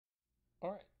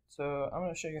Alright, so I'm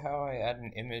going to show you how I add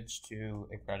an image to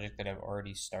a project that I've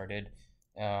already started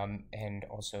and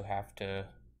also have to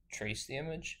trace the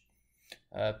image.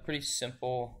 Pretty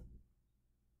simple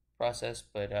process,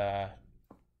 but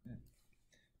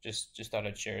just thought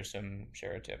I'd share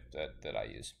a tip that I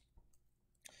use.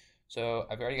 So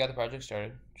I've already got the project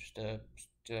started, just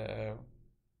a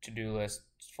to-do list,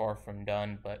 far from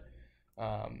done, but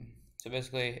so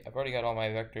basically I've already got all my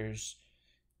vectors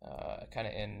kind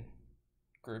of in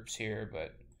groups here,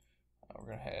 but we're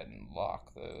going to head and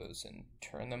lock those and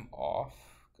turn them off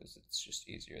because it's just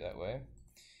easier that way.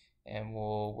 And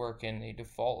we'll work in the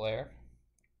default layer.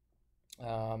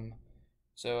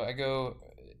 So I go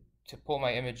to pull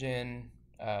my image in,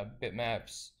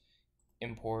 bitmaps,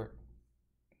 import.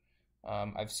 I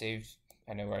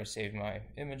know where I saved my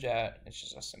image at. It's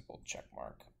just a simple check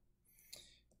mark.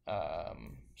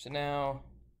 So now,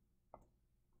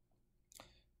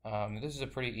 this is a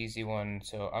pretty easy one,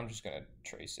 so I'm just going to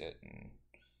trace it and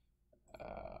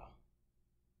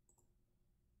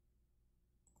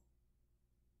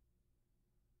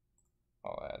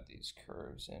I'll add these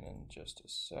curves in just a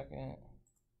second.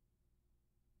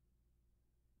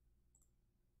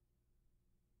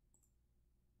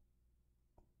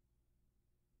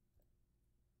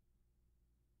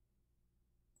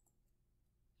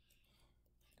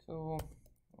 Cool.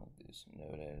 I'll do some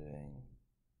node editing.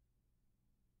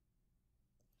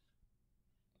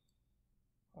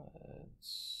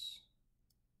 Let's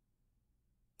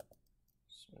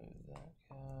smooth that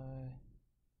guy.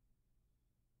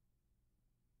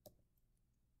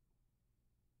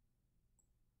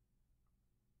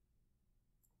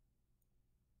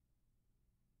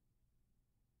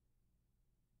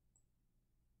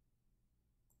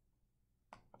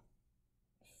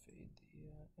 Fade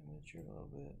the image here a little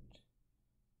bit.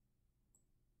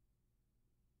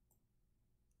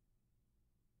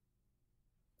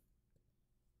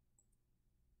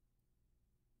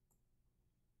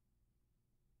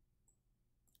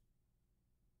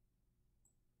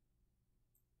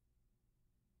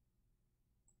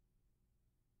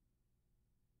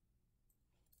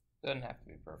 Doesn't have to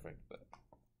be perfect, but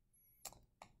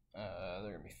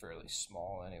they're gonna be fairly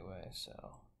small anyway, so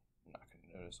I'm not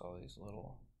gonna notice all these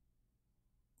little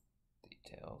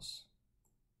details.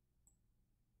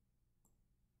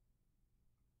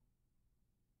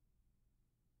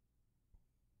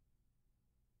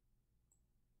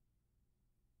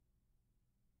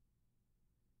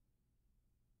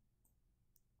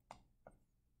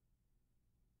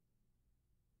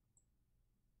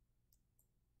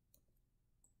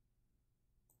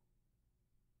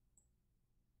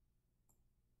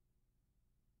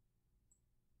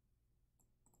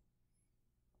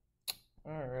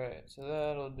 Alright, so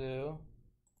that'll do.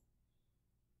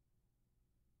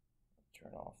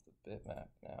 Turn off the bitmap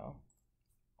now.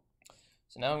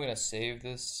 So now I'm going to save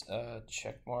this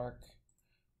check mark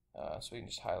so we can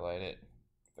just highlight it,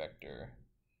 vector,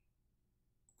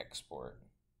 export.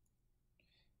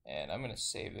 And I'm going to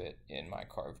save it in my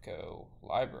CARVECO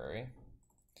library.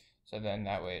 So then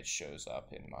that way it shows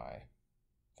up in my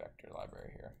vector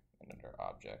library here and under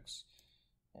objects.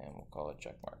 And we'll call it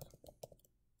checkmark.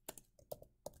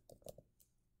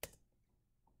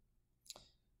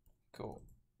 Cool.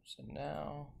 So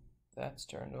now that's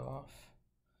turned off.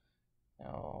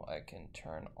 Now I can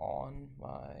turn on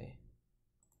my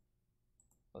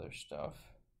other stuff.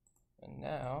 And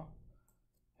now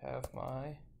have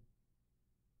my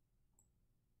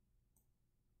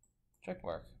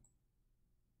checkmark.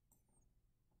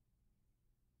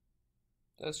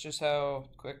 That's just how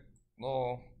quick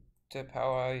little tip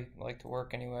how I like to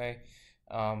work anyway.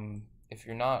 If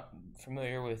you're not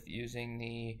familiar with using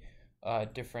the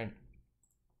different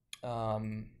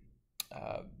what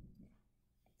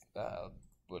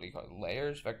do you call it,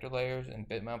 layers, vector layers and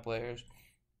bitmap layers,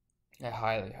 I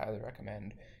highly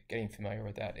recommend getting familiar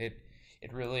with that. It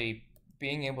really,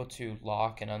 being able to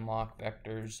lock and unlock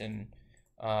vectors, and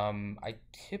I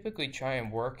typically try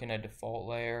and work in a default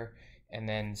layer and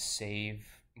then save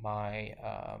my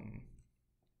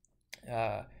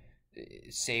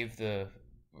save the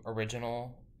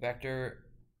original vector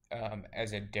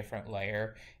as a different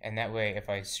layer, and that way if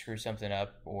I screw something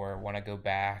up or want to go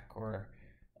back or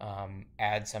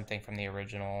add something from the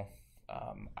original,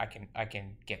 I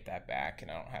can get that back, and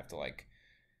I don't have to like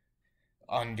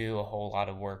undo a whole lot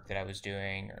of work that I was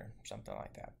doing or something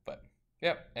like that. But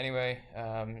yep, anyway,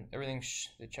 everything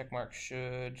the check mark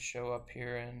should show up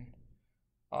here in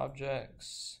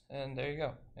objects, and there you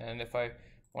go. And if I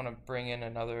want to bring in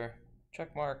another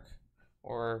check mark,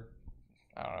 or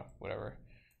I don't know, whatever,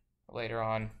 later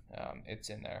on, it's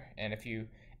in there. And if you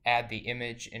add the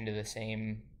image into the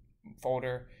same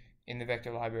folder in the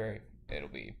vector library,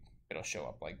 it'll show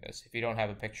up like this. If you don't have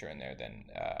a picture in there, then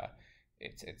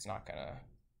it's not gonna,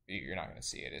 you're not gonna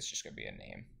see it. It's just gonna be a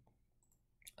name.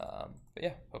 But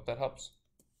yeah, hope that helps.